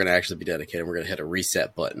gonna actually be dedicated. We're gonna hit a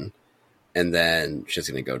reset button, and then shit's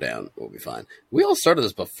gonna go down. We'll be fine. We all started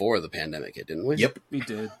this before the pandemic hit, didn't we? Yep, we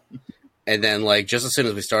did. And then, like, just as soon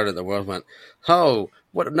as we started, the world went, "Oh,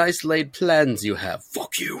 what nice laid plans you have!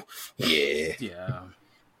 Fuck you!" Yeah, yeah.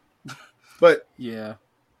 But yeah.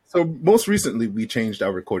 So most recently, we changed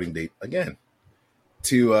our recording date again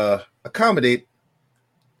to accommodate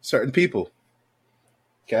certain people.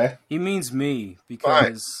 Okay, he means me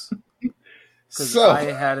because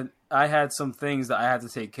I had some things that I had to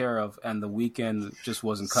take care of, and the weekend just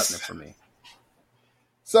wasn't cutting it for me.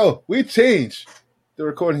 So we changed the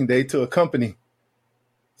recording date to accompany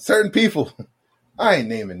certain people. I ain't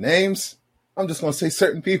naming names. I'm just gonna say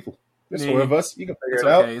certain people. There's 4 of us. You can figure it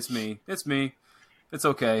out. It's me. It's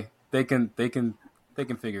okay. They can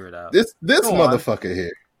figure it out. This motherfucker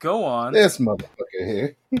here. Go on. This motherfucker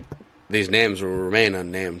here. These names will remain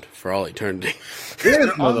unnamed for all eternity.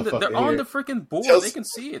 They're on the freaking board. They can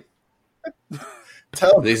see it.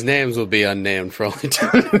 These names will be unnamed for all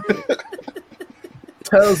eternity.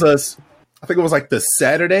 Tells us, I think it was like the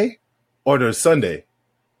Saturday or the Sunday.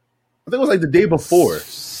 I think it was like the day before.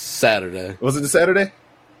 Saturday. Was it the Saturday?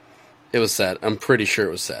 It was Saturday. I'm pretty sure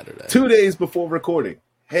it was Saturday. 2 days before recording.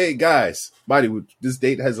 Hey, guys. This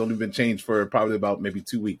date has only been changed for probably about maybe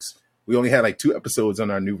 2 weeks. We only had like 2 episodes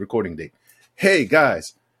on our new recording date. Hey,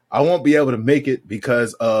 guys. I won't be able to make it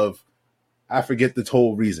because of, I forget the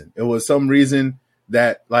whole reason. It was some reason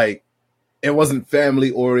that like, it wasn't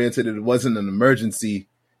family oriented. It wasn't an emergency.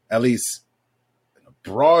 At least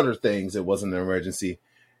broader things, it wasn't an emergency.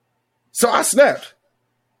 So I snapped.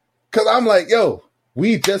 Because I'm like, yo,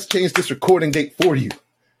 we just changed this recording date for you.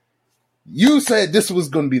 You said this was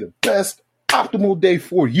going to be the best optimal day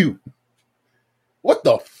for you. What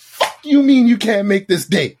the fuck you mean you can't make this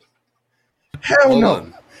date? Hell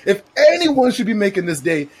no. If anyone should be making this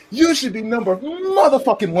day, you should be number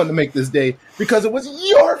motherfucking 1 to make this day because it was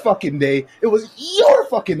your fucking day. It was your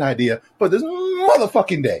fucking idea for this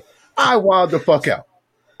motherfucking day. I wild the fuck out.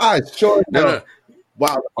 I sure no.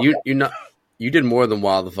 Wild you did more than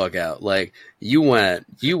wild the fuck out. Like you went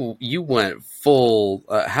full.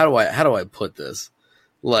 How do I put this?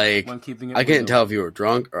 Like I can't tell if you were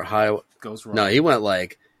drunk or high. Goes wrong. No, he went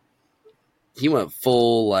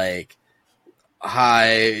full like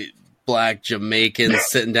high black Jamaican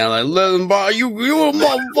sitting down like listen, boy, you a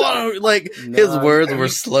motherfucker. Like his words were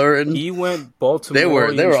slurring. He went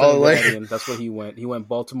Baltimore. They were all like that's what he went. He went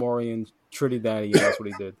Baltimorean Trinidadian. That's what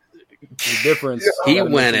he did. The difference. He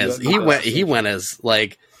went as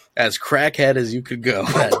like As crackhead as you could go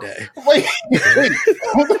that day. Wait,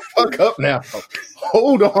 hold the fuck up now.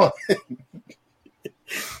 Hold on.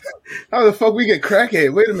 How the fuck we get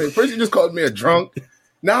crackhead? Wait a minute. First you just called me a drunk.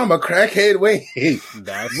 Now I'm a crackhead. Wait.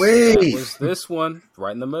 That was this one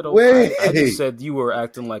right in the middle. Wait. I just said you were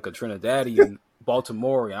acting like a Trinidadian,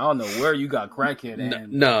 Baltimorean. I don't know where you got crackhead.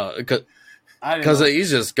 No, because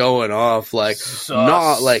he's just going off like,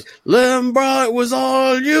 Lim, bro, it was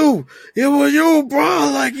all you. It was you,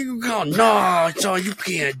 bro. Like, you go, nah, son, you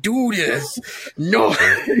can't do this. No.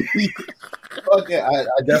 Okay, I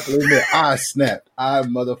definitely admit, I snapped. I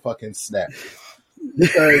motherfucking snapped.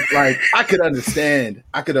 Because, like, I could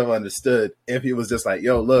have understood if he was just like,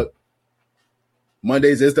 yo, look,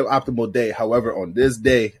 Mondays is the optimal day. However, on this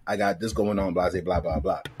day, I got this going on, blah, blah, blah,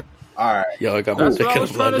 blah. All right. Yo, I got That's what I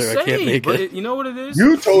was trying to say. I can't make it. You know what it is?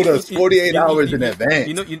 You told us 48 hours in advance.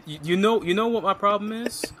 You know what my problem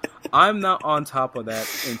is? I'm not on top of that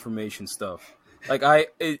information stuff. Like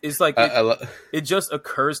it just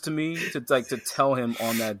occurs to me to tell him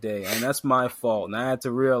on that day, and that's my fault. And I had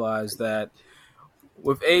to realize that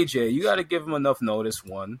with AJ, you got to give him enough notice,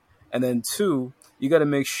 one, and then two, you got to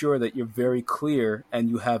make sure that you're very clear and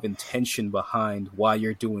you have intention behind why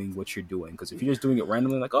you're doing what you're doing. Because if you're just doing it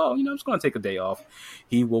randomly, like, oh, I'm just going to take a day off,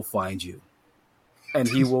 he will find you and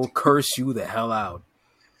he will curse you the hell out.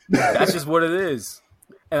 That's just what it is,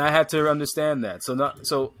 and I had to understand that.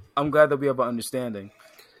 So I'm glad that we have an understanding.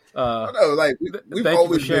 We've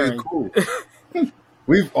always been cool.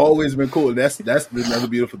 We've always been cool. That's another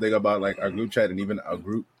beautiful thing about like our group chat and even our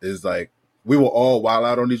group is like we will all wild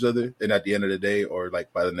out on each other, and at the end of the day, or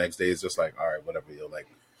like by the next day, it's just like, all right, whatever. You're like,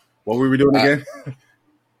 what were we doing again?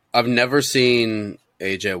 I've never seen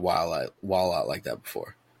AJ wild out like that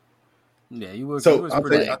before. Yeah, you were. So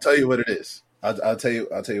I'll tell you what it is. I'll tell you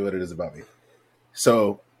what it is about me.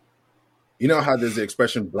 So, you know how there's the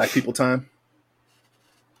expression "Black people time."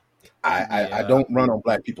 I don't run on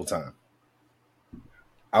Black people time.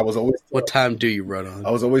 I was always taught, what time do you run on? I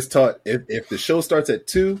was always taught if the show starts at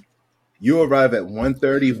 2, you arrive at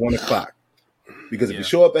 1:30, 1 o'clock. Because if you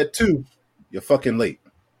show up at 2, you're fucking late.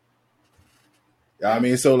 You know what I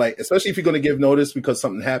mean? So like, especially if you're going to give notice because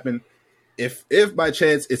something happened, if by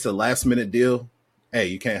chance it's a last minute deal, hey,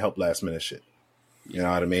 you can't help last minute shit. You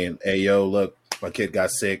know what I mean? Hey, yo, look, my kid got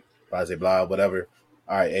sick, blah, blah, blah, whatever.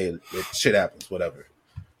 All right, hey, shit happens, whatever.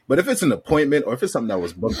 But if it's an appointment or if it's something that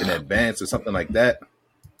was booked in advance or something like that,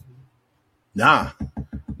 Nah,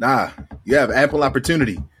 you have ample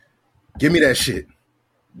opportunity. Give me that shit.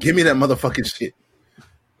 Give me that motherfucking shit.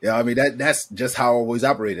 Yeah, I mean that's just how I always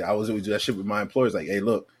operated. I was always do that shit with my employers. Like, hey,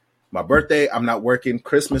 look, my birthday, I'm not working.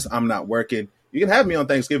 Christmas, I'm not working. You can have me on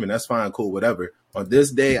Thanksgiving. That's fine, cool, whatever. On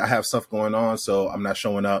this day, I have stuff going on, so I'm not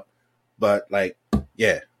showing up. But like,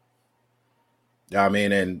 yeah. I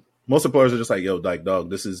mean, and most employers are just like, yo, like, dog,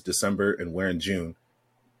 this is December and we're in June.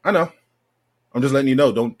 I know. I'm just letting you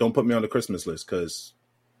know, don't put me on the Christmas list because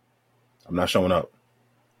I'm not showing up.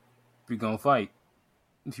 We're going to fight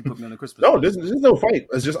if you put me on the Christmas list. No, there's no fight.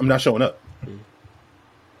 It's just I'm not showing up.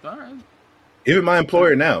 All right. Even my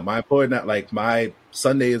employer now, like my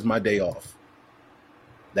Sunday is my day off.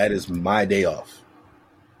 That is my day off.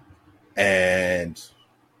 And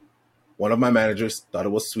one of my managers thought it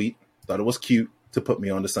was sweet, thought it was cute to put me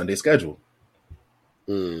on the Sunday schedule.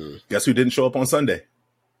 Guess who didn't show up on Sunday?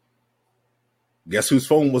 Guess whose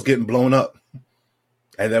phone was getting blown up?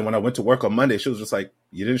 And then when I went to work on Monday, she was just like,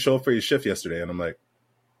 you didn't show up for your shift yesterday. And I'm like,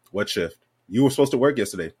 what shift? You were supposed to work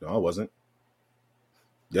yesterday. No, I wasn't.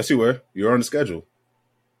 Yes, you were. You were on the schedule.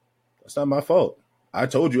 That's not my fault. I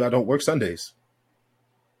told you I don't work Sundays.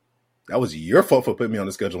 That was your fault for putting me on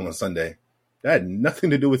the schedule on Sunday. That had nothing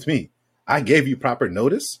to do with me. I gave you proper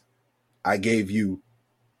notice. I gave you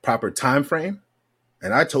proper time frame.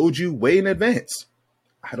 And I told you way in advance.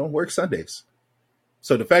 I don't work Sundays.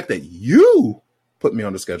 So the fact that you put me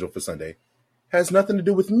on the schedule for Sunday has nothing to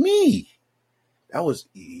do with me. That was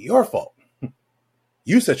your fault.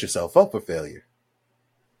 You set yourself up for failure.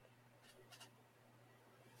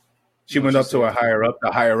 She went up to a higher up.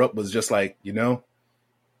 The higher up was just like,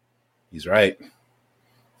 he's right.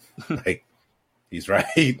 Like, he's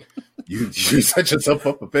right. You set yourself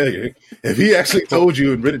up for failure. If he actually told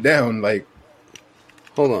you and written it down, like,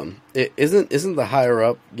 hold on, isn't the higher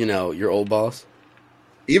up, your old boss?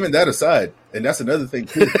 Even that aside, and that's another thing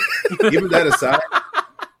too. Even that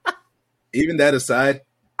aside,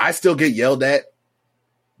 I still get yelled at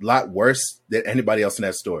a lot worse than anybody else in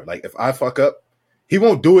that store. Like if I fuck up, he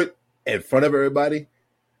won't do it in front of everybody,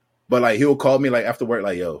 but like he'll call me like after work,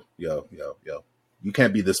 like yo, you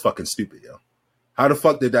can't be this fucking stupid, yo. How the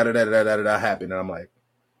fuck did that happen? And I'm like,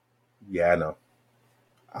 yeah, I know.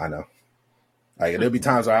 I know. Like, there'll be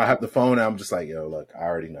times where I have the phone and I'm just like, yo, look, I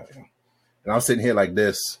already know. Yo. And I'm sitting here like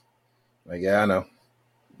this. Like, yeah, I know.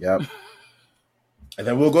 Yep. And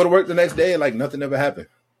then we'll go to work the next day and like nothing ever happened.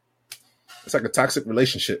 It's like a toxic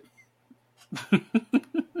relationship.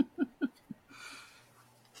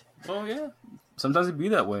 Well, yeah. Sometimes it be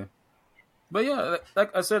that way. But yeah,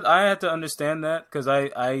 like I said, I had to understand that because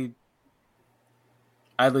I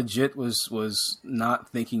legit was not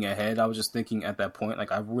thinking ahead. I was just thinking at that point.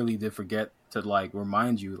 Like I really did forget to like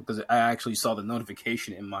remind you because I actually saw the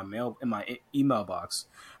notification in my email box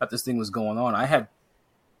that this thing was going on. I had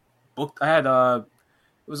it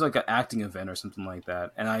was like an acting event or something like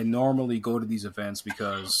that, and I normally go to these events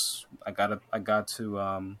because I got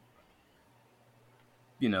to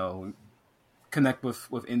connect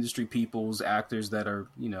with industry peoples, actors that are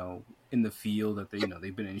in the field that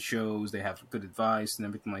they've been in shows, they have good advice and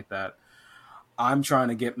everything like that. I'm trying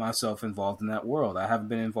to get myself involved in that world. I haven't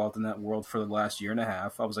been involved in that world for the last year and a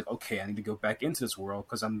half. I was like, okay, I need to go back into this world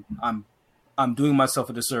because I'm doing myself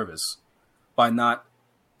a disservice by not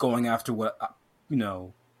going after what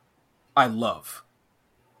I love.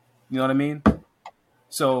 You know what I mean?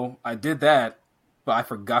 So I did that, but I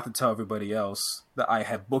forgot to tell everybody else that I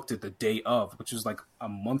had booked it the day of, which was like a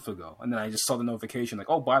month ago. And then I just saw the notification like,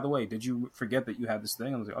 oh, by the way, did you forget that you had this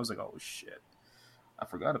thing? I was like, oh shit, I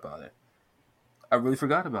forgot about it. I really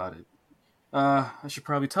forgot about it. I should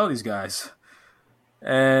probably tell these guys.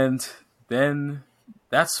 And then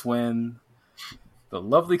that's when the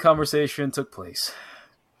lovely conversation took place.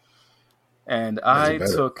 And at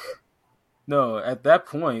that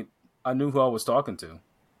point, I knew who I was talking to.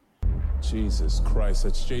 Jesus Christ,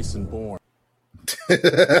 that's Jason Bourne.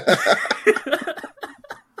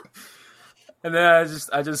 And then I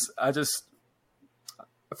just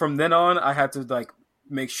from then on, I had to like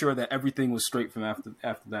make sure that everything was straight from after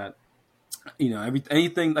that.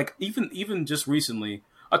 Anything like even just recently,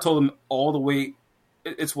 I told him all the way.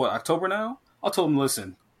 It's what, October now? I told him,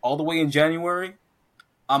 listen, all the way in January,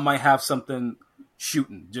 I might have something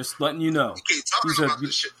shooting. Just letting you know. You keep talking about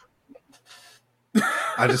this shit.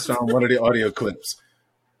 I just found one of the audio clips.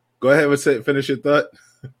 Go ahead and finish your thought.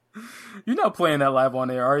 You're not playing that live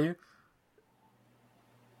on air, are you?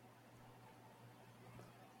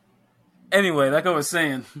 Anyway, like I was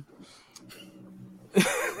saying,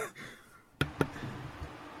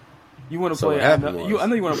 you want to play it. I know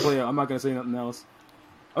you want to play it. I'm not going to say nothing else.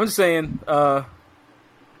 I'm just saying,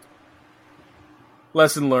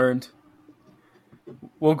 lesson learned.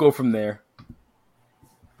 We'll go from there.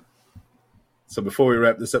 So before we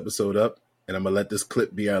wrap this episode up, and I'm going to let this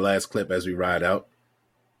clip be our last clip as we ride out,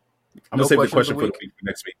 I'm going to save the question for the week for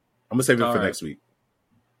next week. I'm going to save it for next week.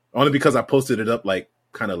 Only because I posted it up like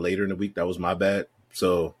kind of later in the week. That was my bad.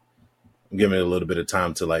 So I'm giving it a little bit of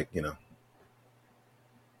time to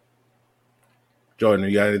Jordan,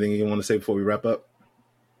 you got anything you want to say before we wrap up?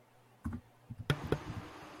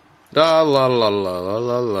 La la la la la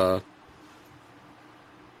la la.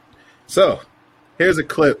 So, here's a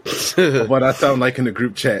clip of what I sound like in the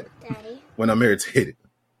group chat when I'm irritated.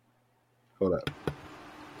 Hold up.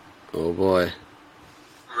 Oh boy.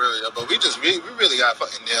 Really, but we really got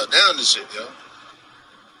fucking nailed down this shit, yo.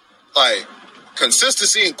 Like,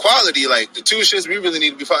 consistency and quality, like, the two shits we really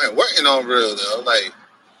need to be fucking working on real, yo. Like,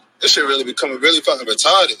 this shit really becoming really fucking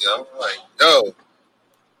retarded, yo. Like, yo.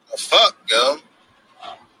 The fuck, yo.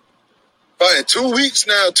 Fucking 2 weeks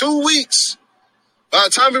now, 2 weeks. By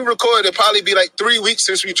the time we record, it'll probably be like 3 weeks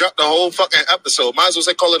since we dropped the whole fucking episode. Might as well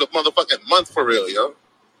say call it a motherfucking month for real, yo.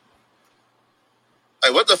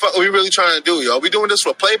 Like, what the fuck are we really trying to do, yo? We doing this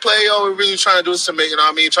for play, yo? We really trying to do this to make,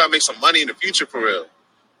 try to make some money in the future for real.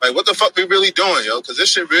 Like, what the fuck we really doing, yo? Because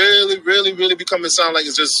this shit really, really, really becoming sound like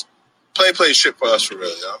it's just play shit for us for real,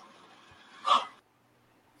 yo.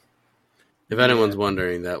 If anyone's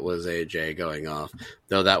wondering, that was AJ going off.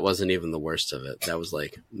 Though that wasn't even the worst of it. That was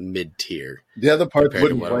like mid-tier. The other part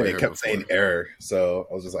wouldn't play. It kept saying error. So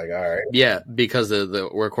I was just like, all right. Yeah, because the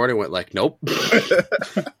recording went like, nope.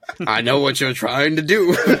 I know what you're trying to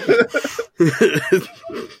do.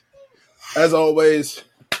 As always,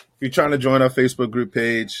 if you're trying to join our Facebook group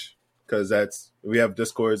page, because we have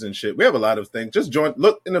Discords and shit. We have a lot of things. Just join.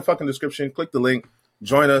 Look in the fucking description. Click the link.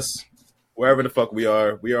 Join us wherever the fuck we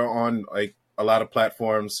are. We are on like a lot of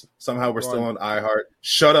platforms. Somehow we're still on iHeart.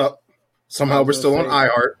 Shut up. Somehow we're still on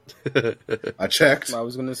iHeart. I checked. I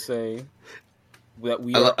was going to say that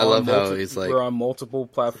we're on multiple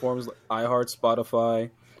platforms like iHeart,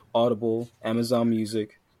 Spotify, Audible, Amazon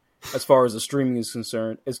Music. As far as the streaming is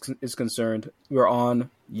concerned, we're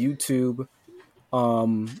on YouTube,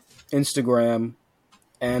 Instagram,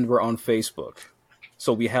 and we're on Facebook.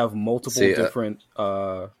 So we have multiple different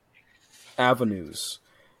avenues.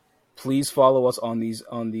 Please follow us on these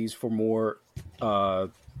for more,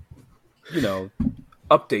 updates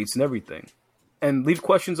and everything, and leave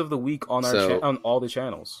questions of the week on our on all the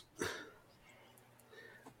channels.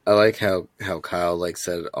 I like how Kyle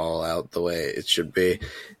said it all out the way it should be,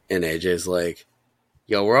 and AJ's like,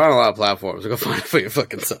 "Yo, we're on a lot of platforms. Go find it for your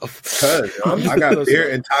fucking self." Cause I got beer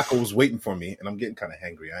and tacos waiting for me, and I'm getting kind of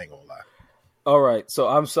hangry. I ain't gonna lie. All right, so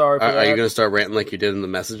I'm sorry. Are you gonna start ranting like you did in the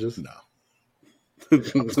messages? No, I'm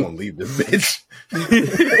just gonna leave this bitch.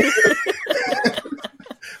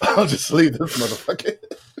 I'll just leave this motherfucker.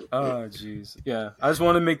 Oh, jeez. Yeah, I just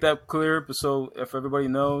want to make that clear, so if everybody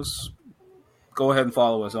knows, go ahead and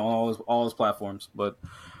follow us on all his platforms. But,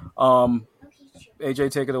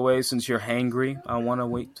 AJ, take it away since you're hangry. I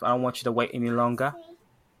don't want you to wait any longer.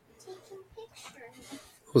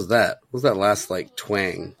 What was that? What was that last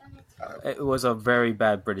twang? It was a very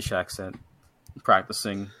bad British accent. I'm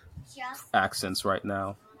practicing accents right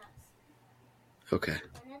now. Okay.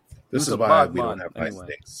 This is why we don't have nice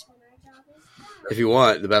things. If you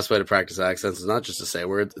want, the best way to practice accents is not just to say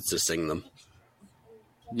words, it's to sing them.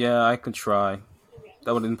 Yeah, I could try.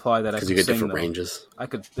 That would imply that I could sing them. Because you get different ranges. I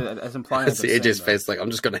could. That's implying. I see AJ's face I'm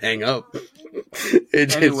just going to hang up.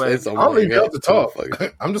 AJ's face, I'll leave you up to talk.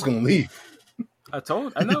 I'm just going to leave. I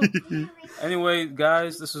know. Anyway,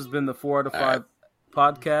 guys, this has been the 4 out of 5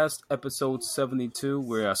 podcast, episode 72.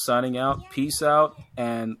 We are signing out. Peace out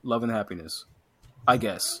and love and happiness, I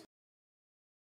guess.